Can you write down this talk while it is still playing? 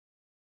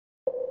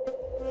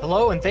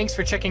Hello and thanks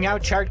for checking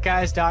out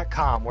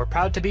ChartGuys.com. We're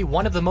proud to be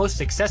one of the most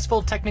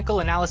successful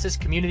technical analysis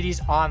communities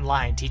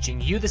online,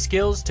 teaching you the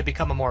skills to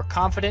become a more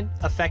confident,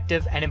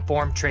 effective, and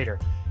informed trader.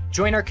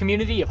 Join our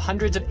community of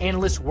hundreds of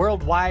analysts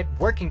worldwide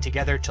working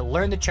together to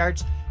learn the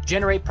charts,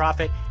 generate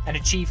profit, and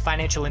achieve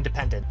financial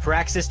independence. For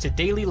access to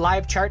daily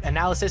live chart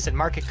analysis and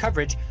market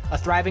coverage, a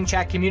thriving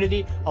chat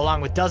community,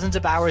 along with dozens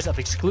of hours of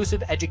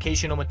exclusive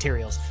educational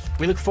materials.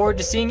 We look forward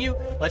to seeing you.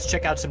 Let's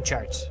check out some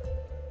charts.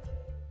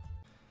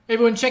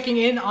 Everyone checking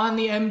in on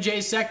the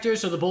MJ sector.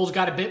 So the bulls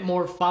got a bit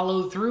more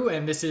follow through,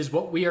 and this is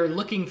what we are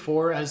looking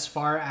for as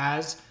far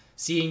as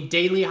seeing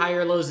daily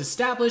higher lows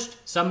established.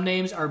 Some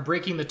names are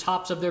breaking the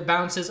tops of their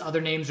bounces.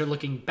 Other names are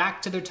looking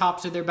back to their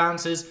tops of their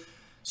bounces.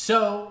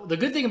 So the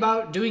good thing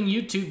about doing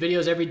YouTube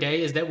videos every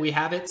day is that we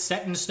have it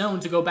set in stone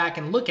to go back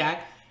and look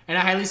at. And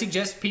I highly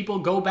suggest people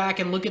go back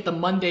and look at the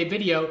Monday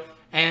video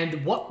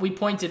and what we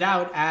pointed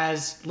out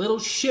as little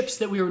shifts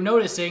that we were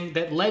noticing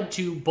that led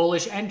to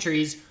bullish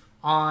entries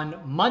on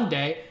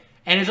Monday.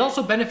 And it's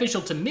also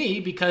beneficial to me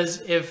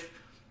because if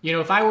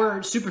I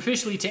were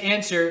superficially to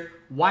answer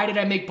why did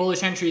I make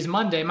bullish entries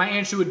Monday, my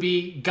answer would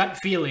be gut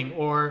feeling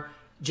or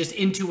just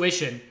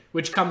intuition,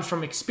 which comes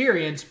from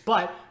experience.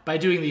 But by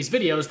doing these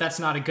videos, that's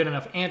not a good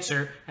enough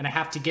answer, and I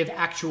have to give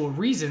actual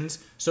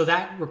reasons. So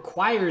that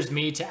requires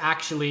me to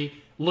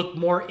actually look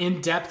more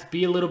in depth,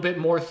 be a little bit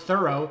more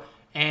thorough.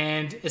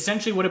 And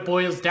essentially what it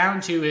boils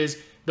down to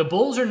is the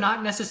bulls are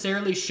not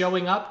necessarily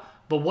showing up,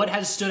 but what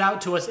has stood out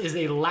to us is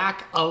a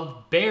lack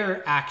of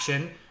bear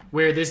action,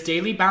 where this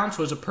daily bounce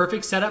was a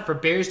perfect setup for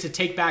bears to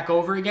take back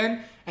over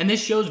again. And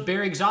this shows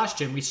bear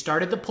exhaustion. We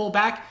started the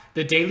pullback,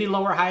 the daily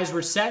lower highs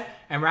were set,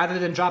 and rather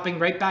than dropping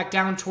right back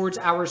down towards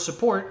our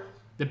support,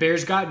 the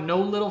bears got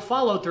no little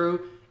follow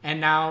through, and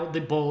now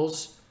the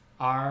bulls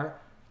are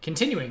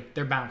continuing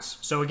their bounce.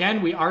 So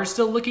again, we are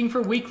still looking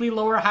for weekly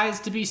lower highs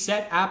to be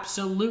set,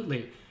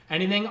 absolutely.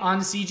 Anything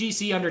on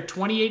CGC under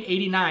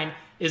 28.89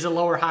 is a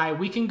lower high.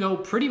 We can go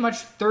pretty much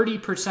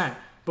 30%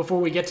 before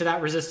we get to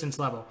that resistance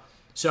level.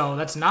 So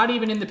that's not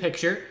even in the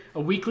picture. A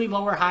weekly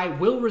lower high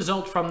will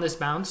result from this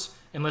bounce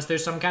unless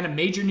there's some kind of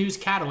major news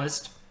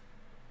catalyst.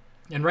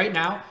 And right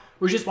now,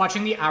 we're just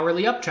watching the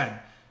hourly uptrend.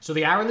 So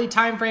the hourly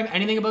time frame,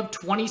 anything above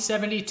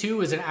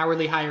 2072 is an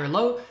hourly high or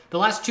low. The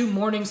last two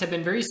mornings have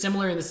been very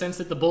similar in the sense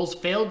that the bulls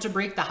failed to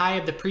break the high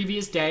of the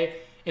previous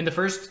day in the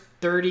first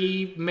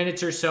 30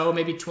 minutes or so,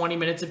 maybe 20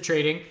 minutes of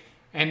trading,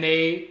 and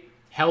they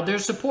held their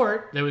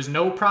support. There was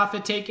no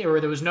profit taking, or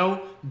there was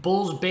no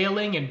bulls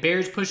bailing and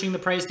bears pushing the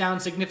price down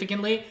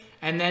significantly.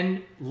 And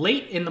then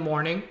late in the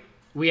morning,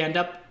 we end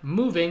up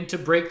moving to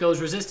break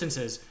those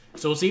resistances.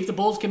 So we'll see if the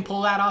bulls can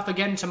pull that off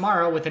again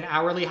tomorrow with an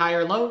hourly high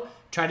or low.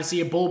 Try to see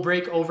a bull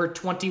break over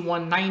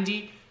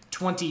 21.90,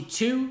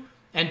 22,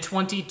 and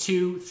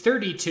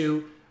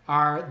 22.32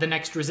 are the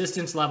next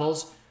resistance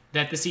levels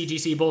that the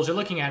CGC bulls are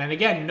looking at. And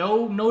again,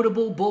 no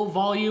notable bull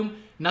volume,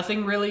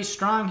 nothing really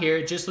strong here.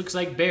 It just looks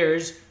like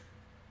bears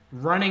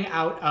running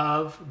out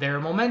of their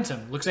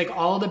momentum. Looks like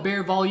all the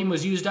bear volume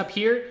was used up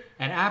here,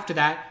 and after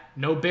that,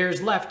 no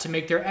bears left to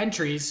make their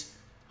entries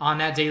on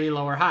that daily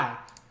lower high.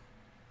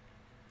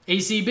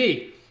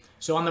 ACB.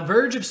 So on the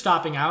verge of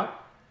stopping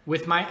out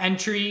with my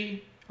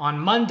entry on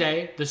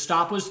Monday, the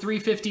stop was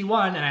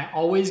 351, and I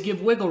always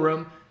give wiggle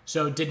room,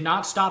 so did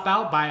not stop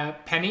out by a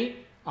penny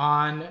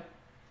on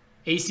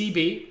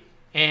ACB.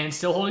 And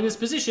still holding this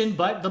position,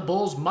 but the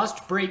bulls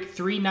must break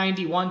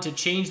 391 to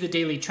change the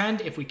daily trend.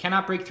 If we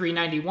cannot break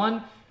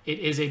 391, it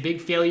is a big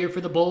failure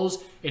for the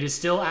bulls. It is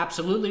still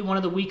absolutely one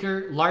of the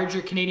weaker,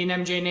 larger Canadian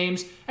MJ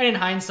names. And in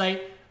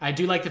hindsight, I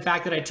do like the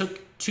fact that I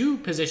took two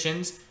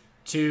positions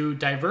to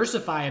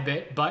diversify a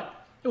bit, but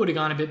it would have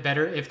gone a bit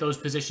better if those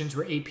positions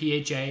were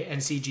APHA and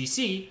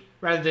CGC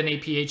rather than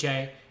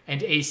APHA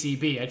and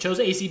ACB. I chose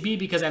ACB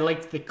because I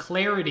liked the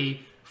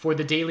clarity for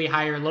the daily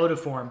higher low to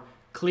form.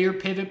 Clear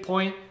pivot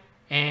point,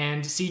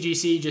 and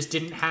CGC just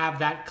didn't have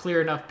that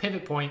clear enough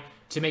pivot point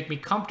to make me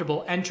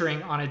comfortable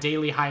entering on a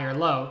daily higher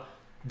low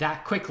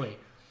that quickly.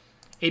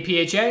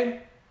 APHA,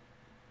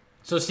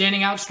 so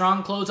standing out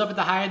strong, close up at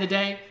the high of the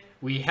day.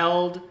 We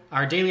held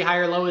our daily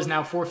higher low is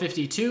now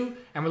 452,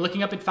 and we're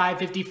looking up at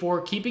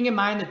 554, keeping in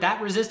mind that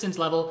that resistance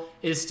level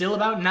is still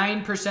about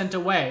 9%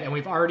 away, and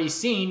we've already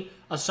seen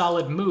a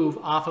solid move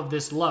off of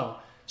this low.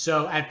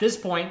 So at this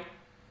point,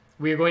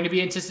 we are going to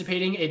be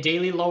anticipating a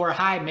daily lower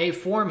high may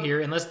form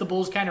here unless the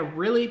bulls kind of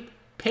really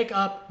pick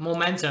up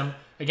momentum.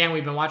 Again,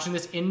 we've been watching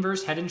this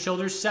inverse head and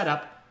shoulders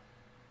setup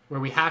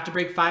where we have to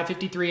break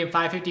 553 and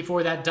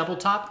 554, that double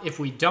top. If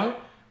we don't,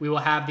 we will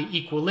have the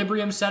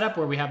equilibrium setup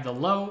where we have the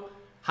low,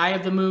 high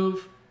of the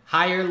move,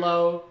 higher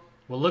low.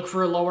 We'll look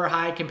for a lower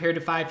high compared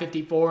to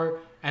 554,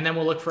 and then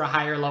we'll look for a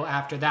higher low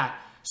after that.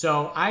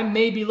 So I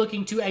may be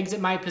looking to exit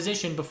my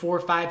position before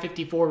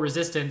 554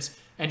 resistance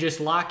and just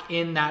lock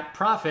in that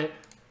profit.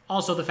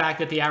 Also, the fact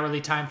that the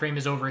hourly time frame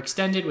is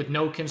overextended with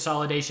no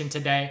consolidation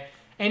today.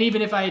 And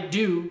even if I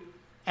do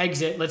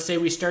exit, let's say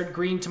we start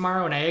green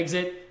tomorrow and I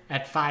exit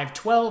at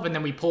 512 and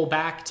then we pull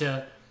back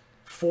to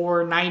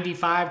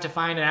 495 to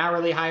find an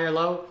hourly higher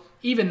low,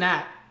 even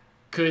that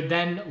could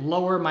then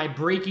lower my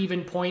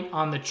break-even point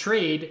on the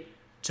trade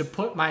to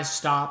put my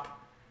stop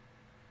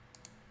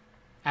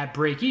at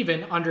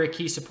break-even under a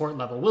key support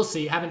level. We'll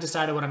see. Haven't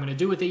decided what I'm going to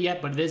do with it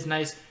yet, but it is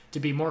nice to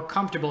be more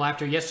comfortable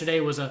after yesterday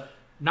was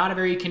not a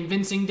very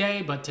convincing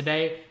day, but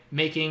today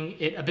making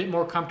it a bit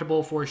more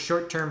comfortable for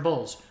short-term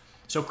bulls.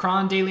 So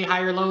Cron daily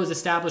higher low is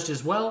established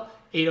as well.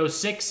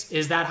 806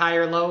 is that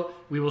higher low.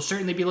 We will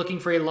certainly be looking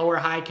for a lower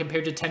high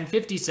compared to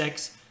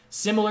 1056.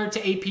 Similar to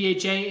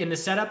APHA in the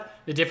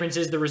setup, the difference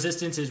is the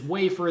resistance is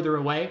way further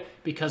away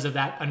because of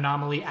that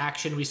anomaly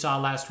action we saw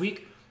last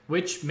week,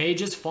 which may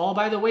just fall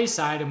by the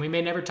wayside, and we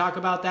may never talk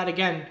about that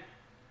again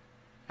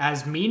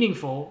as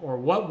meaningful, or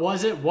what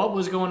was it, what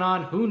was going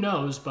on, who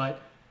knows,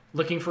 but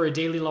looking for a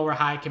daily lower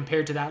high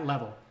compared to that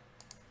level.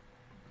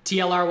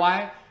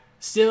 TLRY,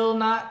 still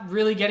not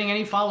really getting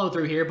any follow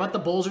through here, but the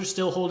bulls are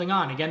still holding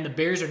on. Again, the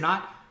bears are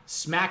not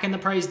smacking the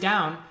price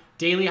down.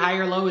 Daily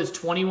higher low is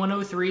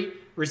 2103,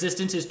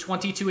 resistance is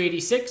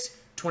 2286,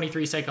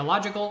 23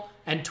 psychological,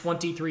 and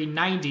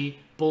 2390.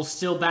 Bulls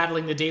still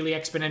battling the daily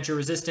exponential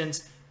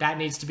resistance. That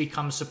needs to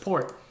become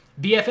support.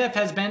 BFF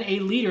has been a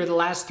leader the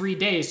last 3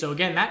 days. So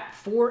again, that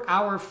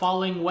 4-hour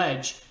falling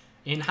wedge,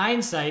 in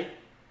hindsight,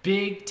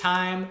 big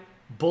time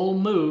bull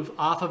move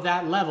off of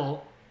that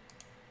level.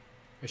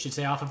 I should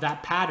say off of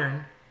that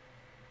pattern.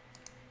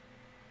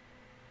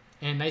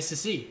 And nice to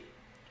see.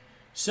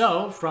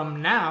 So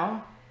from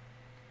now,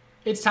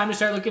 it's time to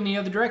start looking the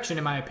other direction,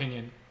 in my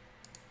opinion.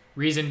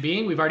 Reason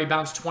being, we've already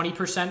bounced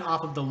 20%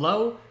 off of the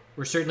low.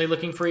 We're certainly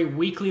looking for a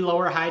weekly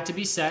lower high to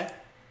be set.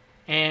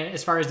 And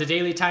as far as the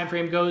daily time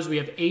frame goes, we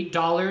have $8.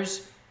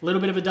 A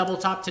little bit of a double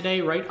top today,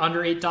 right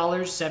under $8,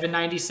 $7.97,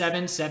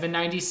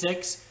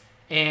 $7.96.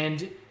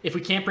 And if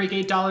we can't break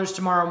 $8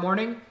 tomorrow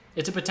morning,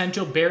 it's a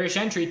potential bearish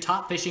entry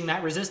top fishing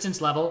that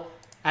resistance level.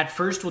 At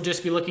first, we'll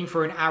just be looking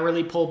for an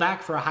hourly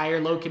pullback for a higher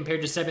low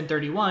compared to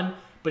 731.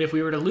 But if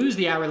we were to lose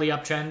the hourly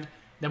uptrend,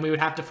 then we would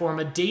have to form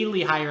a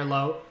daily higher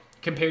low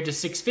compared to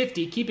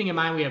 650. Keeping in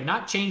mind we have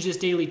not changed this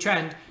daily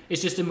trend.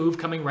 It's just a move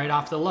coming right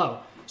off the low.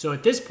 So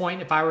at this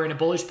point, if I were in a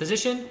bullish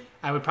position,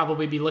 I would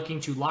probably be looking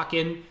to lock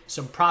in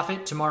some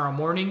profit tomorrow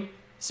morning,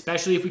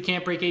 especially if we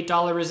can't break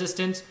 $8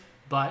 resistance.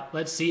 But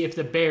let's see if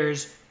the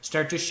bears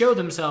start to show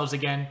themselves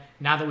again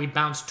now that we've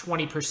bounced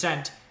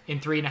 20% in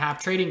 3.5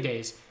 trading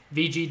days.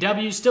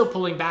 VGW still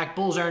pulling back.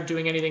 Bulls aren't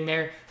doing anything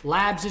there.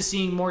 Labs is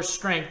seeing more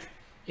strength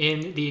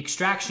in the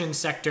extraction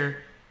sector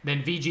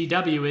than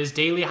VGW is.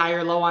 Daily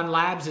higher low on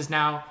Labs is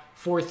now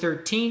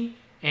 413,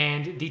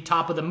 and the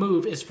top of the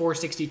move is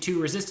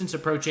 462 resistance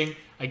approaching.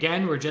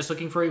 Again, we're just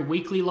looking for a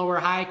weekly lower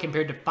high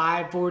compared to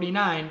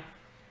 549,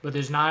 but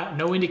there's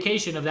no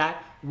indication of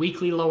that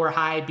weekly lower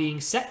high being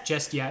set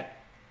just yet.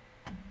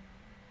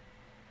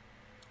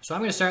 So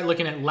I'm going to start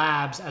looking at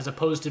Labs as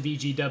opposed to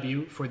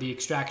VGW for the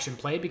extraction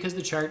play because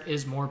the chart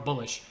is more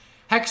bullish.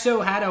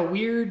 Hexo had a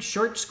weird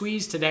short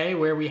squeeze today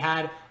where we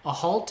had a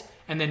halt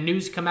and then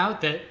news come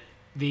out that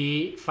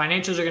the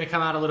financials are going to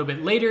come out a little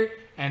bit later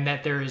and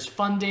that there is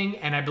funding.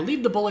 And I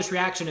believe the bullish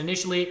reaction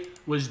initially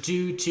was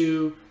due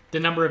to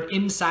the number of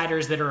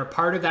insiders that are a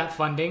part of that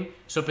funding.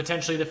 So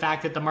potentially the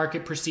fact that the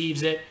market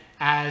perceives it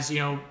as, you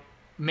know,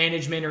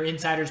 management or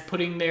insiders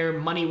putting their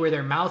money where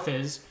their mouth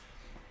is.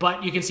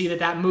 But you can see that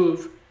that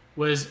move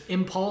was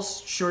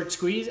impulse, short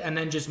squeeze, and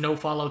then just no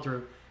follow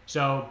through.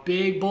 So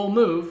big bull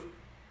move,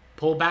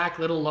 pull back,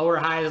 little lower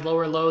highs,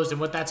 lower lows,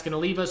 and what that's going to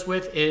leave us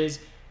with is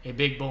a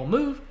big bull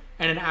move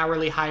and an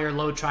hourly higher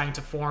low trying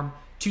to form.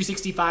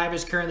 265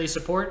 is currently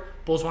support.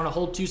 Bulls want to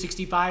hold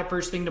 265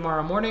 first thing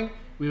tomorrow morning.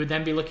 We would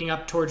then be looking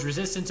up towards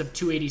resistance of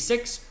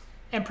 286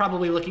 and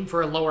probably looking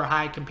for a lower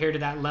high compared to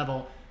that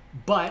level.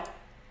 But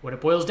what it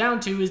boils down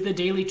to is the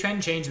daily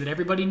trend change that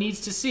everybody needs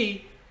to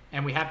see,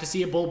 and we have to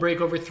see a bull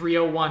break over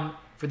 301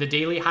 for the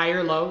daily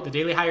higher low. The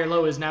daily higher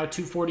low is now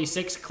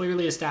 246,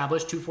 clearly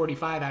established,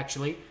 245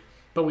 actually,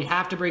 but we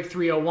have to break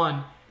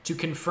 301 to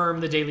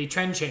confirm the daily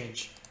trend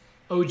change.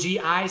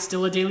 OGI,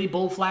 still a daily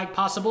bull flag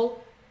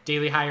possible.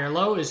 Daily higher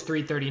low is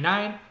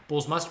 339.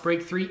 Bulls must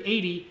break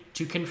 380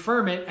 to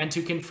confirm it and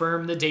to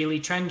confirm the daily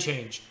trend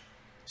change.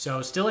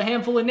 So still a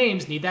handful of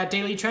names need that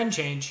daily trend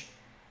change.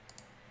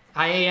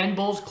 IAN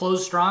bulls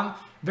close strong.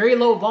 Very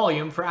low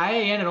volume. For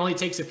IAN, it only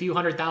takes a few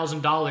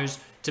 $100,000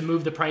 to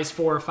move the price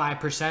 4 or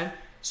 5%.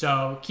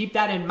 So keep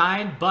that in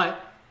mind,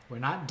 but we're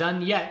not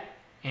done yet.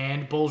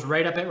 And bulls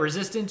right up at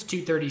resistance,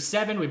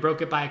 237. We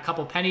broke it by a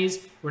couple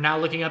pennies. We're now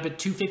looking up at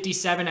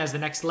 257 as the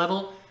next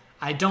level.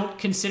 I don't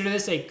consider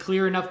this a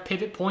clear enough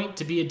pivot point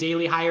to be a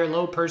daily higher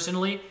low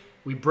personally.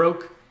 We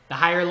broke the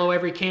higher low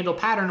every candle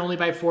pattern only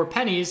by 4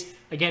 pennies.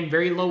 Again,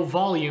 very low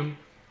volume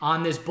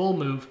on this bull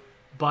move,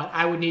 but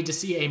I would need to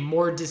see a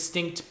more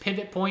distinct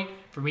pivot point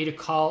for me to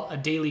call a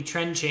daily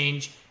trend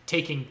change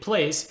taking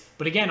place.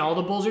 But again, all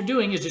the bulls are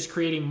doing is just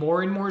creating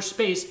more and more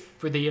space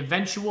for the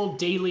eventual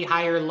daily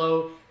higher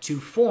low to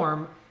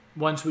form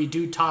once we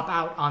do top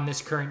out on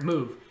this current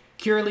move.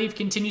 Curaleaf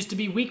continues to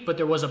be weak, but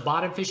there was a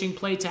bottom fishing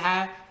play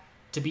to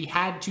be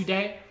had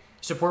today.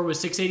 Support was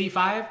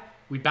 685.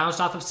 We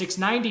bounced off of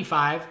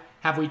 695.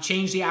 Have we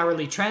changed the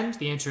hourly trend?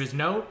 The answer is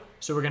no.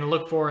 So we're going to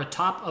look for a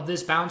top of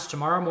this bounce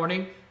tomorrow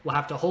morning. We'll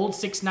have to hold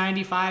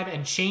 695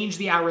 and change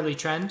the hourly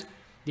trend.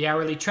 The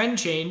hourly trend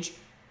change,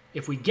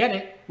 if we get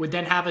it, would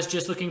then have us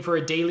just looking for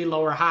a daily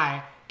lower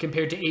high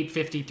compared to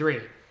 853.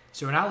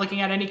 So we're not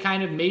looking at any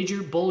kind of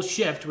major bull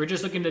shift. We're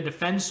just looking to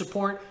defend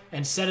support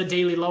and set a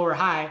daily lower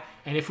high.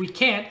 And if we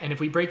can't, and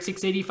if we break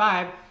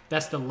 685,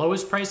 that's the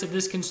lowest price of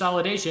this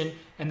consolidation,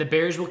 and the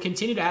bears will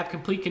continue to have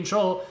complete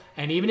control.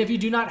 And even if you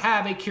do not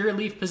have a cure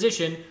leaf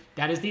position,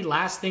 that is the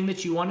last thing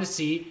that you want to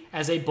see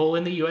as a bull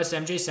in the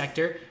USMJ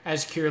sector,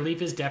 as cure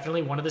leaf is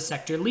definitely one of the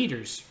sector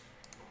leaders.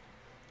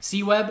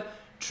 CWeb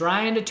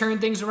trying to turn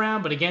things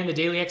around, but again, the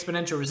daily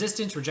exponential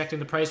resistance rejecting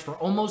the price for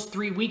almost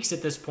 3 weeks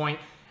at this point.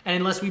 And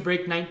unless we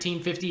break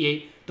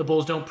 1958, the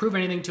bulls don't prove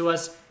anything to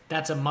us.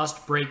 That's a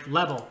must break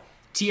level.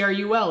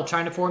 TRUL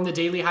trying to form the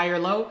daily higher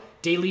low,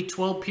 daily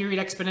 12-period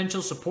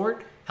exponential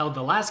support, held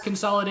the last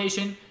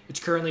consolidation. It's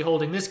currently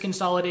holding this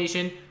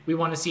consolidation. We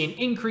want to see an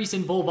increase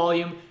in bull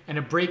volume and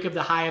a break of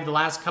the high of the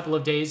last couple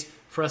of days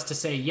for us to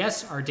say,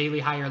 yes, our daily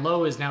higher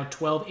low is now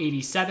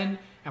 1287,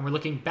 and we're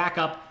looking back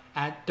up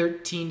at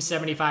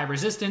 1375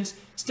 resistance.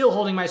 Still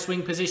holding my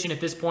swing position at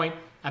this point.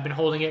 I've been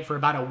holding it for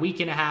about a week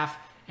and a half,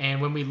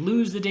 and when we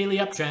lose the daily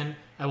uptrend,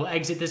 I will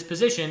exit this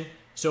position.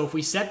 So if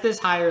we set this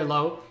higher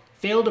low,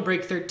 fail to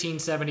break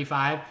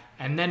 1375,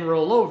 and then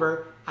roll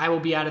over, I will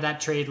be out of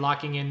that trade,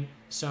 locking in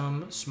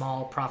some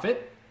small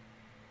profit.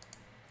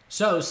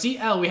 So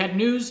CL, we had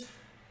news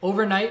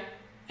overnight,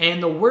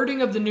 and the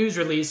wording of the news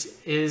release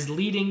is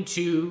leading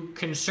to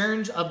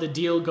concerns of the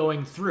deal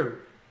going through.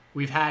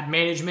 We've had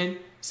management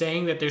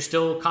saying that they're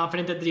still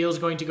confident that the deal is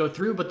going to go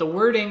through, but the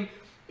wording,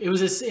 it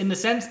was in the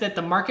sense that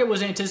the market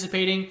was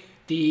anticipating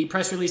the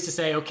press release to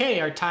say, okay,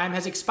 our time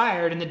has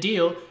expired and the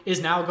deal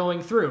is now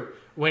going through.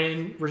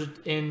 When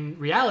in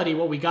reality,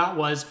 what we got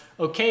was,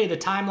 okay, the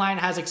timeline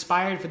has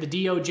expired for the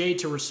DOJ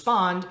to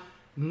respond.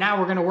 Now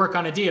we're going to work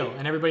on a deal.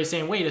 And everybody's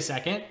saying, wait a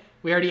second,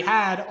 we already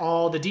had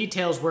all the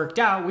details worked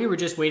out. We were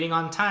just waiting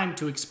on time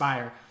to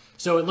expire.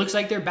 So it looks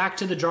like they're back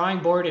to the drawing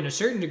board in a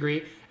certain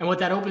degree. And what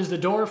that opens the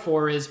door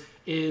for is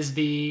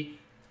the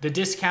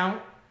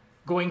discount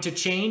going to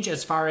change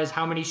as far as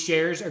how many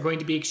shares are going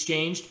to be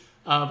exchanged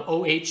of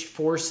OH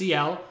for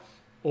CL,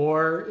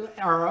 or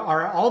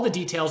are all the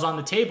details on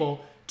the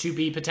table to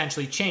be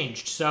potentially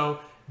changed? So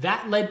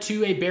that led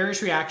to a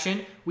bearish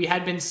reaction. We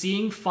had been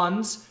seeing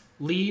funds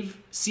leave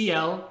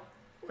CL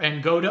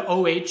and go to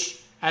OH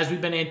as we've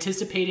been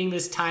anticipating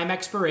this time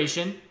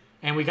expiration.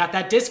 And we got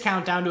that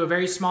discount down to a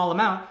very small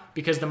amount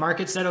because the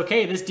market said,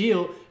 okay, this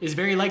deal is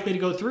very likely to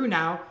go through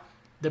now.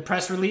 The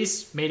press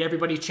release made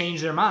everybody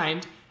change their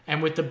mind.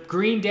 And with the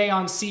green day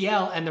on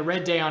CL and the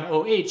red day on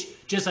OH,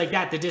 just like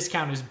that, the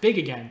discount is big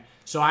again.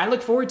 So I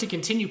look forward to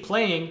continue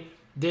playing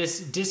this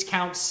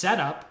discount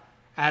setup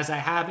as I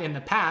have in the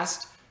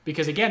past,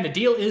 because again, the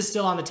deal is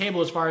still on the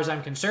table as far as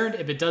I'm concerned.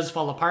 If it does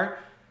fall apart,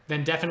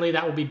 then definitely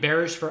that will be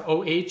bearish for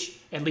OH,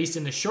 at least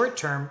in the short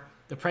term.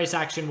 The price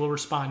action will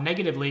respond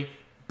negatively,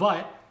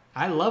 but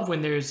I love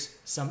when there's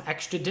some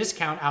extra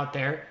discount out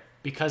there,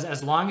 because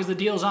as long as the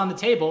deal's on the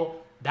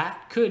table,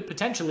 that could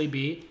potentially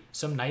be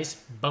some nice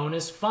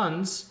bonus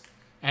funds.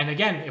 And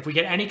again, if we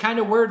get any kind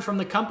of word from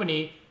the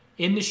company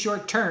in the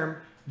short term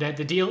that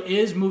the deal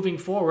is moving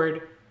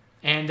forward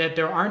and that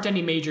there aren't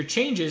any major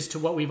changes to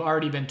what we've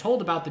already been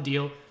told about the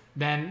deal,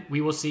 then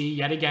we will see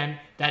yet again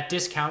that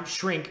discount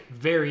shrink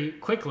very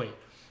quickly.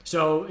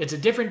 So it's a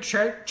different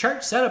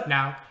chart setup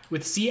now,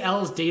 with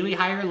CL's daily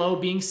higher low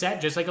being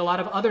set, just like a lot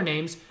of other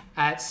names,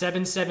 at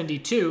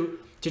 772.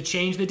 To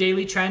change the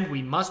daily trend,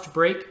 we must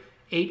break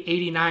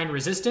 889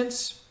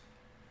 resistance.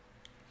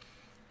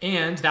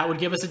 And that would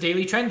give us a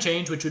daily trend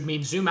change, which would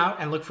mean zoom out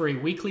and look for a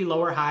weekly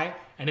lower high.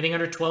 Anything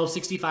under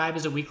 1265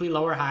 is a weekly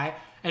lower high.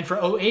 And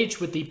for OH,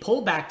 with the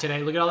pullback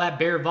today, look at all that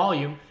bear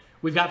volume.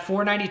 We've got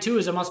 492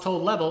 as a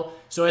must-hold level.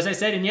 So as I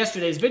said in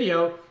yesterday's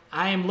video,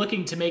 I am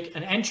looking to make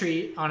an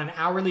entry on an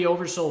hourly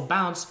oversold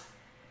bounce,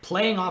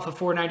 playing off of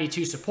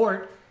 492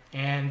 support.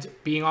 And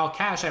being all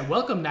cash, I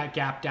welcomed that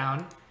gap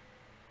down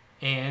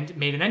and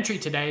made an entry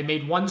today.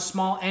 Made one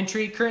small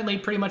entry, currently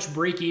pretty much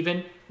break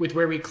even with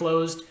where we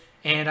closed.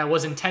 And I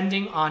was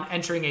intending on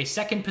entering a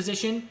second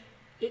position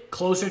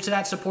closer to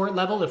that support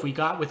level if we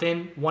got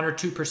within 1 or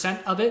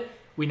 2% of it.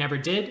 We never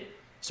did.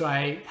 So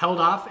I held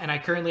off, and I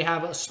currently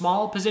have a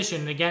small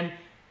position. And again,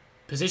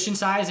 position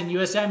size in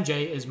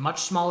USMJ is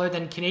much smaller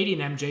than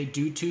Canadian MJ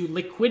due to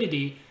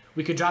liquidity.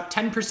 We could drop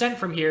 10%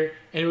 from here,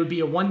 and it would be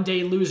a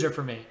one-day loser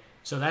for me.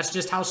 So that's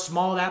just how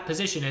small that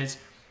position is.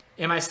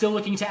 Am I still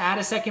looking to add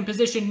a second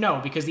position? No,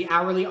 because the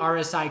hourly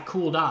RSI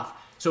cooled off.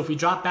 So if we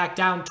drop back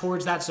down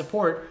towards that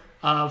support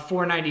of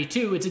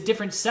 492, it's a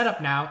different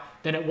setup now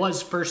than it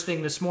was first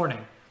thing this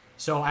morning.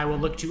 So I will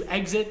look to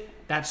exit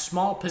that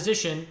small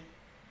position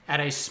at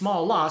a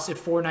small loss if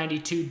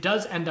 492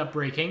 does end up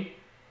breaking.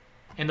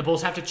 And the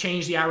bulls have to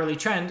change the hourly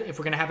trend if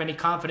we're going to have any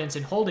confidence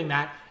in holding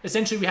that.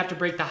 Essentially, we have to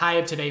break the high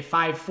of today,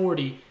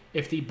 540,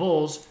 if the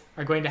bulls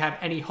are going to have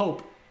any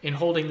hope in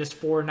holding this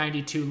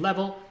 492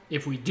 level.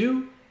 If we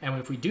do, And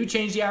if we do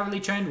change the hourly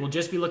trend, we'll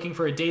just be looking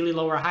for a daily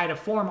lower high to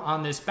form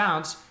on this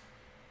bounce,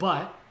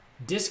 but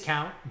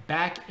discount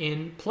back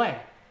in play.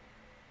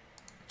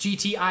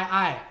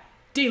 GTII,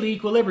 daily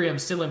equilibrium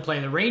still in play.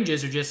 The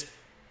ranges are just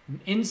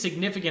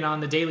insignificant on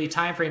the daily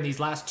time frame these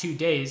last 2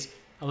 days.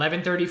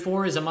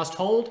 1134 is a must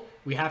hold.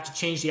 We have to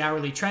change the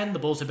hourly trend. The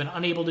bulls have been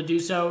unable to do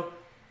so.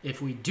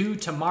 If we do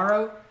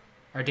tomorrow,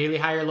 our daily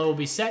high or low will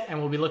be set, and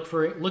we'll be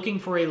looking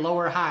for a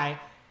lower high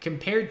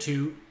compared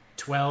to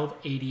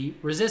 1280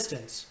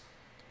 resistance.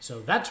 So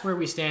that's where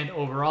we stand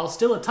overall.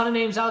 Still a ton of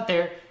names out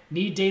there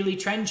need daily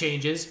trend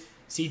changes.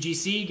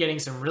 CGC getting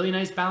some really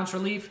nice bounce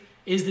relief.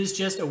 Is this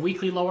just a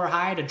weekly lower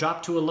high to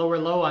drop to a lower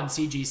low on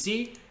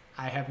CGC?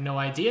 I have no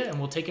idea, and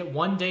we'll take it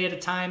one day at a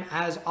time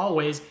as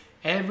always.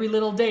 Every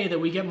little day that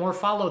we get more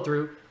follow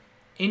through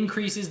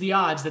increases the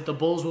odds that the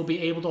bulls will be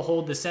able to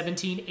hold the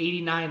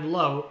 1789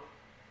 low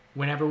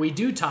whenever we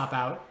do top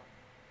out.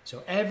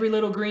 So every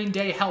little green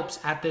day helps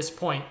at this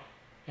point.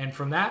 And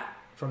from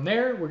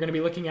there, we're going to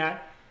be looking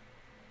at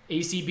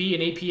ACB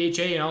and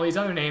APHA and all these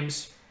other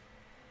names,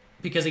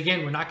 because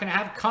again, we're not going to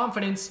have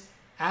confidence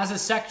as a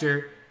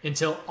sector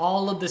until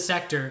all of the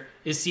sector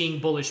is seeing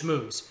bullish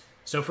moves.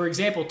 So for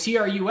example,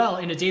 TRUL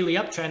in a daily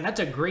uptrend, that's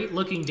a great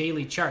looking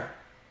daily chart.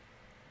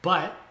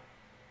 But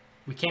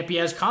we can't be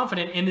as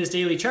confident in this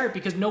daily chart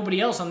because nobody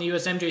else on the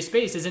USMJ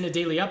space is in a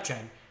daily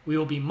uptrend. We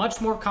will be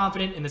much more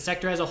confident in the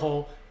sector as a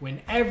whole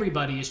when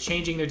everybody is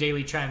changing their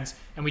daily trends,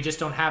 and we just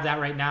don't have that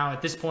right now.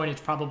 At this point,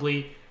 it's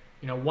probably,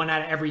 1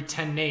 out of every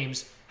 10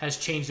 names has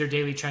changed their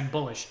daily trend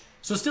bullish.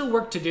 So still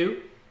work to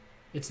do.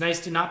 It's nice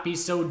to not be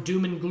so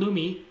doom and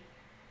gloomy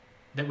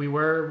that we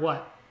were,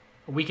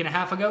 a week and a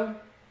half ago?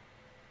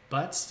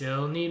 But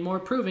still need more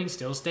proving,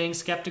 still staying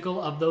skeptical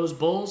of those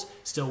bulls,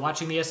 still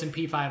watching the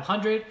S&P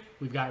 500.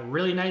 We've got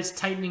really nice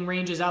tightening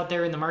ranges out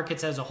there in the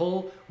markets as a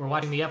whole. We're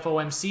watching the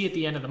FOMC at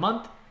the end of the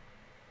month.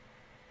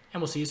 And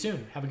we'll see you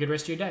soon. Have a good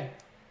rest of your day.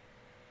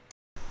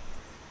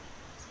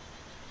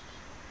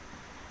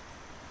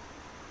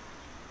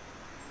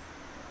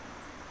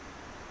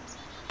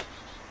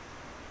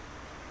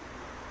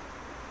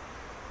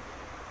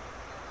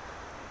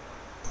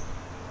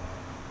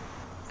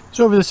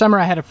 So over the summer,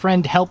 I had a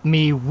friend help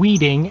me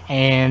weeding,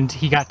 and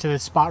he got to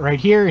this spot right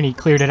here and he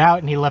cleared it out,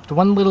 and he left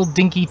one little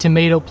dinky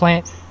tomato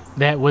plant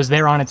that was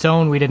there on its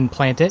own. We didn't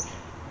plant it.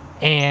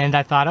 And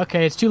I thought,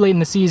 okay, it's too late in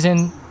the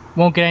season,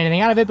 won't get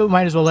anything out of it, but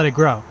might as well let it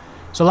grow.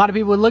 So a lot of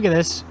people would look at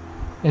this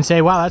and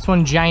say, wow, that's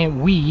one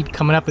giant weed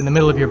coming up in the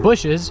middle of your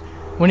bushes,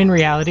 when in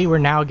reality, we're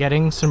now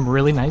getting some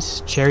really nice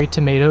cherry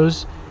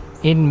tomatoes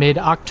in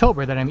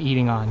mid-October that I'm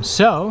eating on.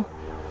 So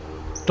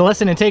the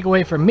lesson and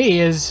takeaway from me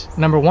is,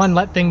 number one,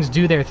 let things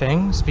do their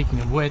thing. Speaking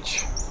of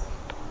which,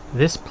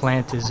 this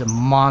plant is a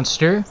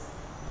monster.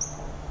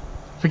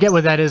 Forget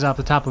what that is off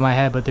the top of my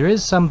head, but there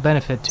is some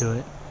benefit to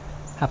it.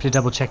 Have to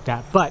double check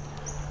that. But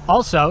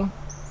also,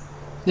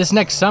 this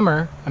next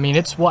summer,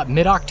 it's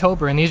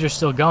mid-October, and these are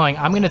still going.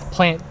 I'm going to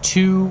plant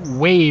 2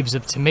 waves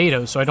of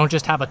tomatoes, so I don't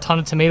just have a ton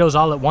of tomatoes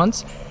all at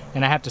once,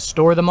 and I have to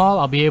store them all.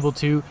 I'll be able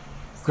to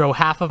grow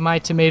half of my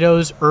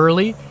tomatoes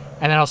early,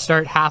 and then I'll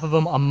start half of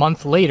them a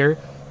month later,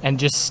 and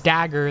just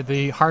stagger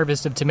the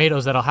harvest of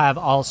tomatoes that I'll have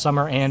all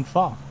summer and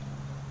fall.